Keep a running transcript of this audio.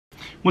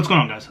What's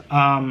going on, guys?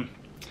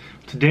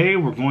 Today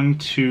we're going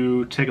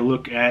to take a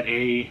look at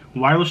a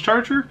wireless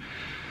charger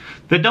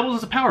that doubles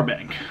as a power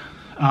bank.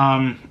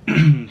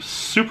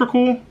 Super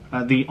cool.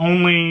 The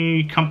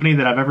only company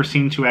that I've ever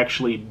seen to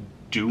actually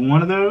do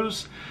one of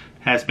those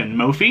has been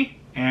Mophie,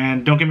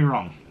 and don't get me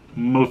wrong,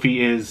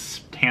 Mophie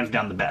is hands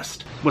down the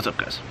best. What's up,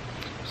 guys?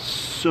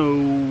 So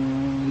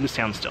the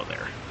sound's still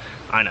there.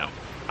 I know.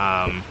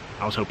 I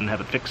was hoping to have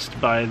it fixed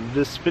by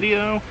this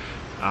video.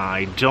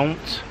 I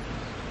don't,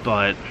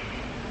 but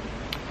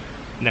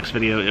next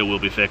video it will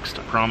be fixed,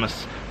 I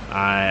promise.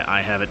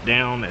 I have it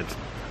down, it's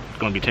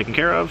going to be taken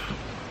care of.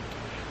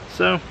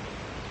 So,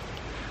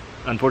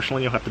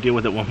 unfortunately you'll have to deal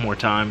with it one more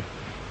time,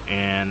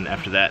 and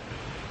after that,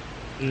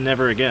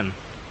 never again.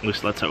 At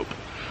least let's hope.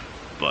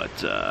 But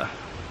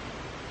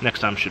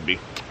next time should be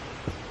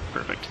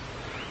perfect.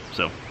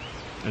 So,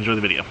 enjoy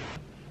the video.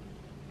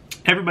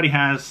 Everybody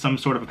has some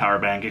sort of a power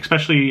bank,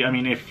 especially, I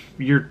mean, if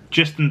you're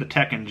just into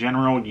tech in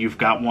general, you've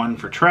got one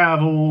for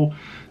travel,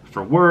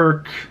 for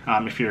work.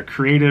 If you're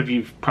creative,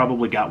 you've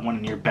probably got one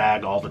in your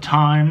bag all the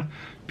time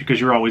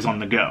because you're always on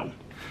the go.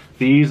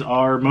 These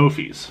are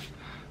Mophies.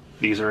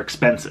 These are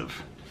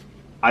expensive.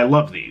 I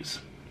love these.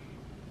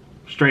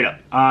 Straight up,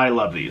 I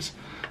love these.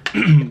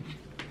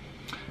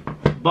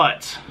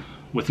 But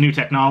with new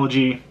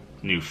technology,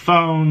 new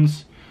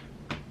phones,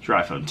 your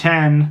iPhone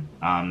 10,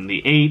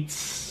 the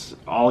 8s,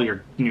 all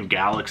your new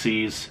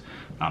Galaxies,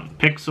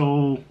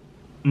 Pixel,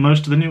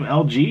 most of the new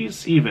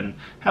LGs even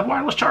have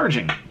wireless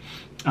charging.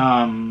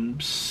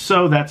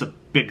 So that's a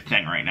big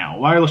thing right now.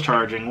 Wireless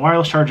charging.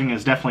 Wireless charging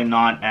is definitely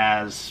not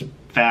as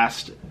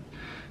fast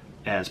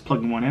as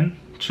plugging one in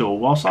to a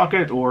wall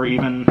socket or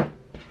even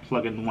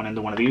plugging one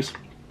into one of these.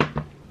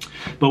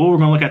 But what we're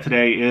going to look at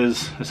today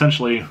is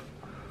essentially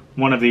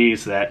one of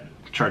these that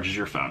charges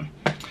your phone.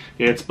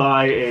 It's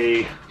by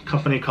a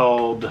company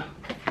called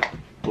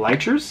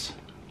Licheers.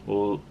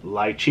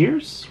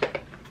 Licheers?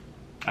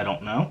 I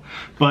don't know.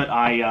 But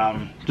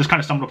I just kind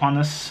of stumbled upon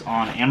this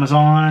on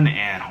Amazon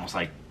and I was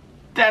like,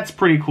 that's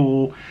pretty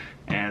cool.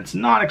 And it's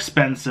not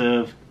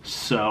expensive,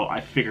 so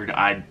I figured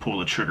I'd pull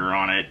the trigger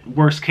on it.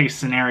 Worst case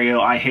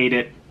scenario, I hate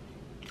it.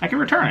 I can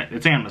return it.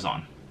 It's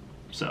Amazon.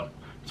 So,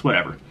 it's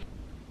whatever.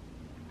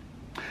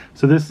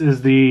 So this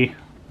is the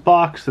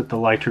box that the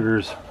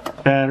Licheers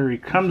battery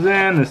comes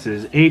in. This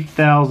is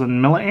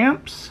 8,000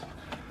 milliamps.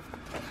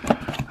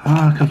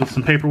 Comes with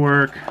some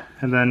paperwork,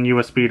 and then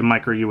USB to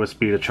micro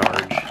USB to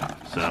charge.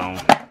 So,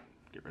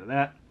 get rid of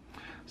that.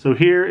 So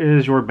here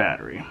is your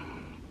battery.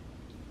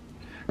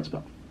 It's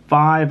about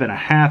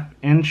 5.5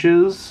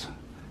 inches.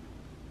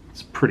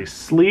 It's pretty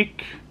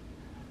sleek.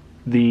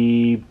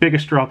 The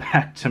biggest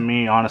drawback to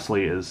me,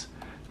 honestly, is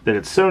that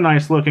it's so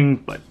nice looking,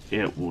 but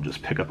it will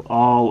just pick up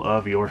all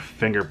of your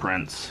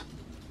fingerprints.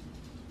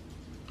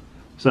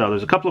 So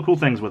there's a couple of cool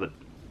things with it.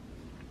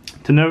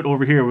 To note,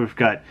 over here we've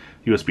got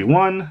USB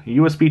 1,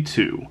 USB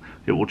 2.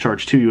 It will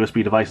charge 2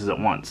 USB devices at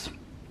once.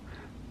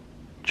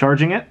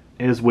 Charging it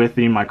is with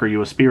the micro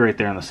USB right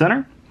there in the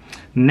center.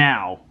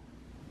 Now,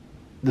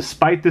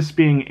 despite this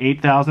being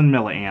 8,000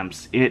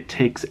 milliamps, it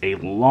takes a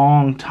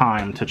long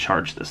time to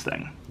charge this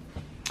thing.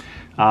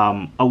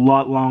 A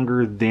lot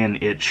longer than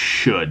it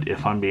should,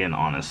 if I'm being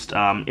honest.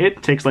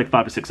 It takes like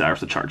 5 to 6 hours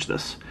to charge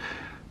this.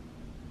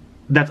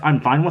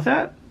 I'm fine with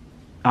that.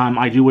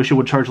 I do wish it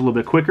would charge a little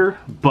bit quicker,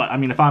 but I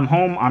mean, if I'm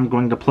home, I'm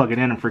going to plug it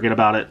in and forget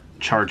about it,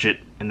 charge it,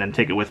 and then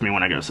take it with me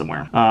when I go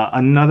somewhere.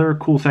 Another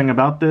cool thing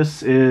about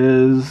this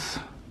is,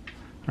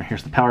 right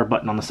here's the power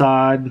button on the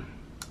side.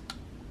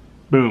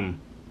 Boom.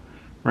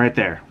 Right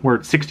there. We're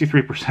at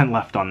 63%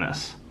 left on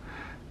this.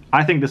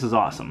 I think this is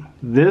awesome.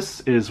 This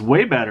is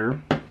way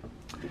better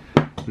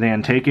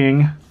than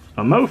taking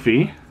a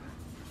Mophie,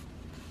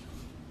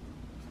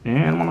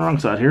 and I'm on the wrong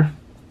side here,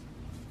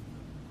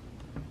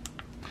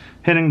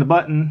 hitting the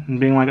button and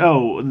being like,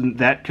 oh,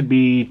 that could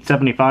be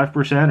 75%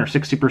 or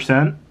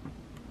 60%.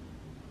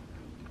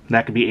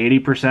 That could be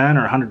 80%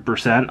 or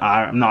 100%.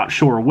 I'm not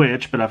sure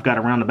which, but I've got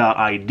a roundabout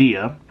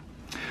idea.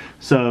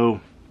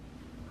 So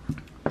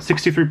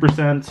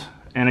 63%,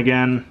 and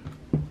again,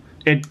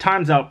 it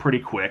times out pretty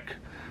quick.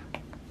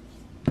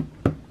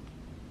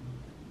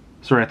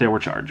 So right there we're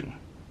charging.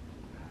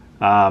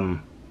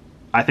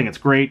 I think it's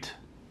great.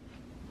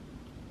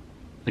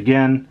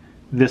 Again,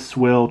 this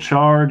will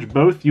charge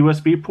both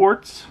USB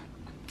ports,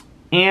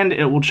 and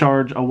it will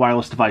charge a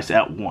wireless device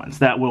at once.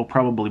 That will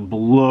probably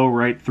blow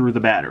right through the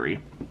battery.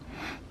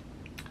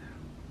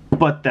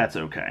 But that's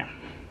okay,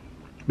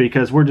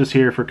 because we're just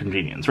here for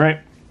convenience, right?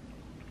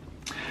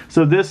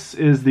 So this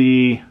is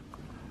the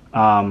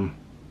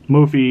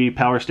Mophie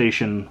Power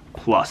Station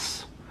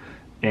Plus,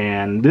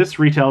 and this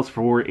retails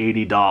for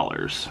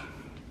 $80.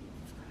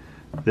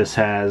 This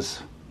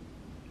has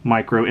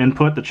micro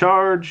input to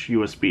charge,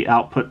 USB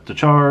output to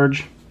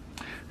charge,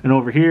 and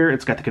over here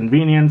it's got the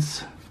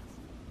convenience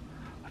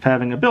of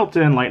having a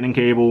built-in lightning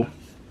cable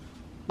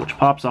which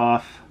pops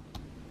off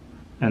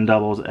and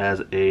doubles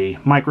as a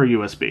micro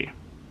USB.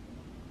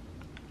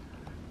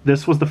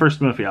 This was the first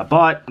Mophie I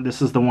bought.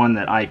 This is the one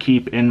that I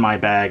keep in my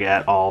bag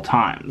at all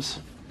times.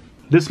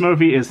 This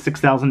Mophie is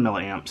 6,000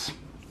 milliamps.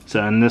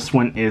 So, and this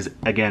one is,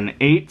 again,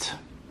 8.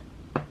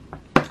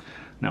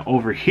 Now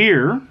over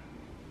here,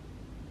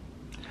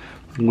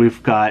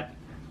 we've got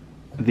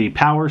the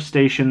Power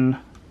Station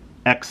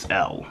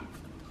XL.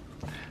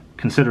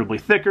 Considerably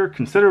thicker,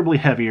 considerably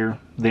heavier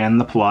than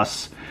the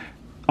Plus.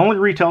 Only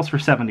retails for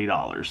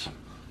 $70.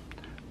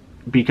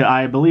 Because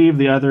I believe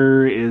the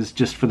other is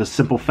just for the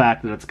simple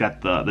fact that it's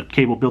got the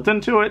cable built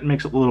into it,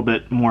 makes it a little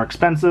bit more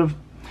expensive.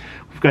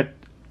 We've got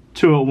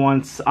 2 at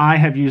once. I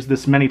have used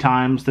this many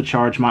times to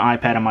charge my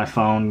iPad and my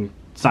phone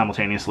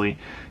simultaneously.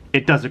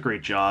 It does a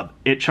great job.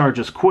 It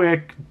charges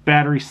quick.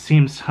 Battery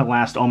seems to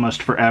last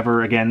almost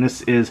forever. Again,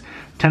 this is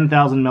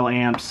 10,000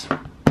 milliamps,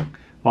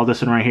 while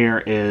this one right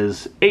here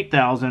is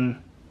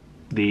 8,000.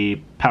 The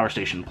Power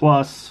Station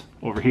Plus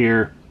over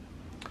here,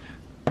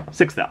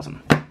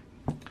 6,000.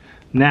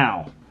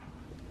 Now,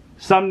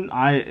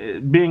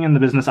 being in the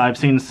business, I've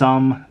seen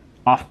some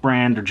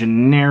off-brand or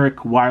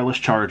generic wireless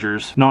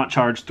chargers not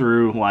charged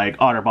through like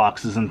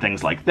OtterBoxes and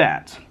things like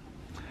that.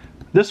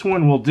 This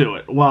one will do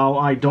it. While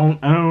I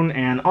don't own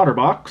an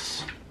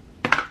OtterBox,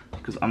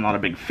 because I'm not a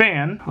big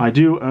fan, I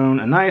do own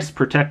a nice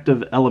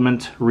protective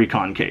element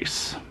Recon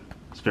case.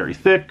 It's very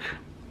thick.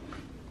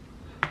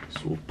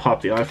 So we'll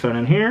pop the iPhone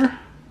in here.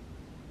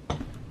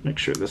 Make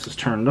sure this is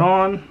turned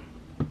on.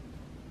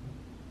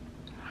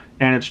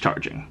 And it's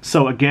charging.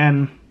 So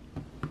again,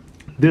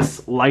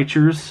 this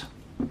Licheers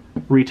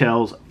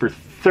retails for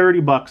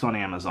 30 bucks on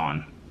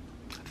Amazon.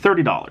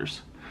 $30.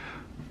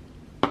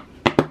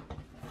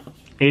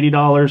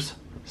 $80,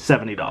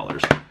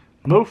 $70.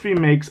 Mophie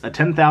makes a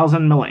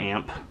 10,000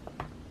 milliamp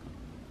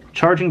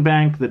charging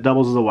bank that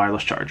doubles as a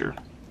wireless charger.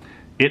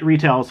 It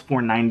retails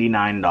for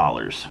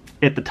 $99.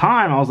 At the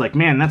time, I was like,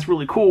 man, that's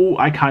really cool.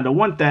 I kind of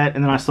want that.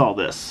 And then I saw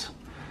this.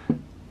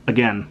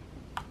 Again,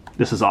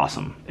 this is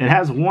awesome. It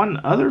has one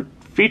other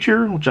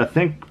feature, which I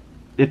think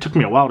it took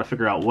me a while to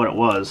figure out what it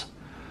was.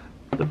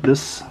 But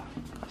this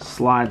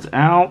slides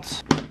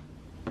out.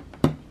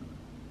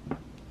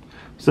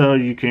 So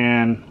you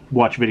can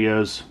watch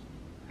videos.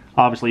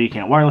 Obviously you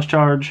can't wireless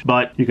charge,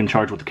 but you can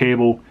charge with the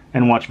cable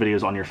and watch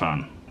videos on your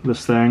phone.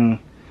 This thing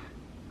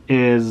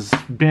has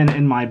been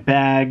in my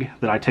bag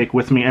that I take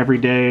with me every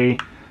day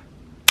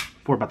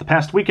for about the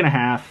past week and a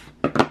half.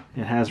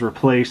 It has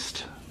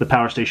replaced the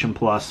Power Station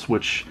Plus,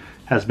 which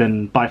has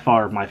been by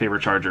far my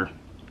favorite charger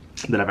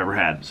that I've ever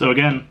had. So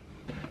again,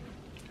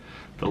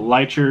 the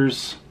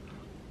Licheers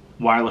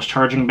wireless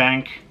charging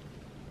bank,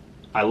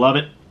 I love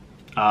it.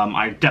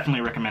 I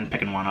definitely recommend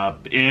picking one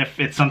up if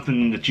it's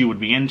something that you would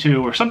be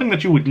into or something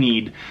that you would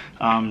need,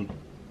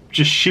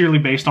 just sheerly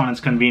based on its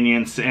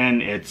convenience,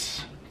 and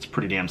it's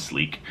pretty damn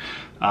sleek.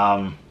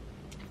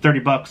 30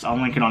 bucks, I'll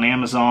link it on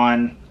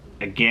Amazon.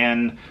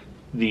 Again,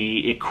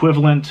 the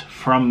equivalent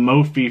from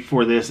Mophie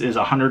for this is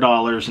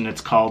 $100, and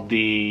it's called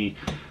the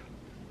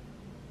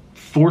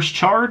Force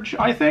Charge,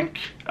 I think.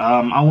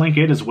 I'll link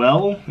it as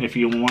well. If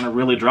you want to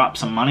really drop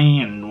some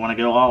money and want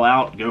to go all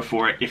out, go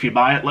for it. If you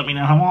buy it, let me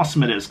know how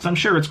awesome it is, because I'm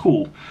sure it's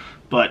cool.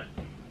 But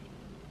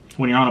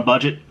when you're on a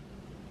budget,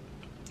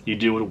 you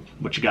do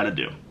what you got to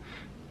do.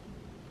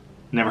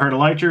 Never heard of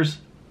Licheers?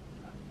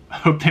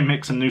 Hope they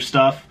make some new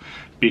stuff,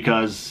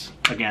 because,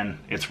 again,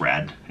 it's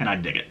rad, and I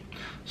dig it.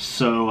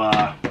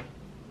 So,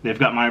 they've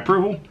got my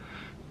approval,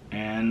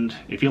 and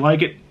if you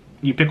like it,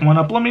 you pick one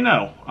up, let me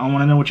know. I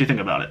want to know what you think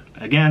about it.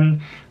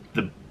 Again,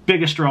 the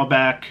biggest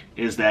drawback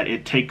is that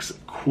it takes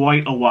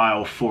quite a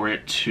while for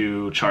it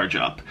to charge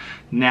up.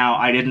 Now,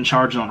 I didn't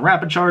charge it on a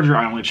rapid charger,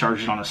 I only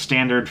charged it on a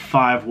standard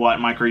 5-watt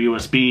micro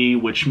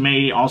USB, which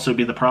may also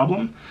be the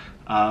problem.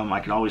 I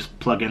could always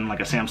plug in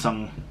like a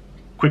Samsung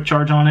quick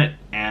charge on it,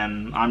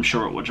 and I'm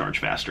sure it would charge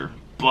faster,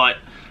 but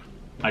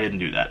I didn't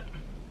do that.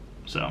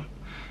 So,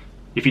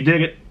 if you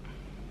dig it,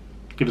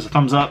 give us a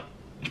thumbs up.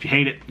 If you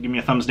hate it, give me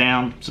a thumbs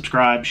down,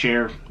 subscribe,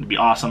 share, it'd be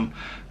awesome.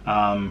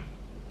 And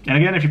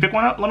again, if you pick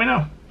one up, let me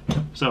know.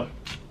 So,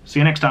 see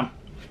you next time.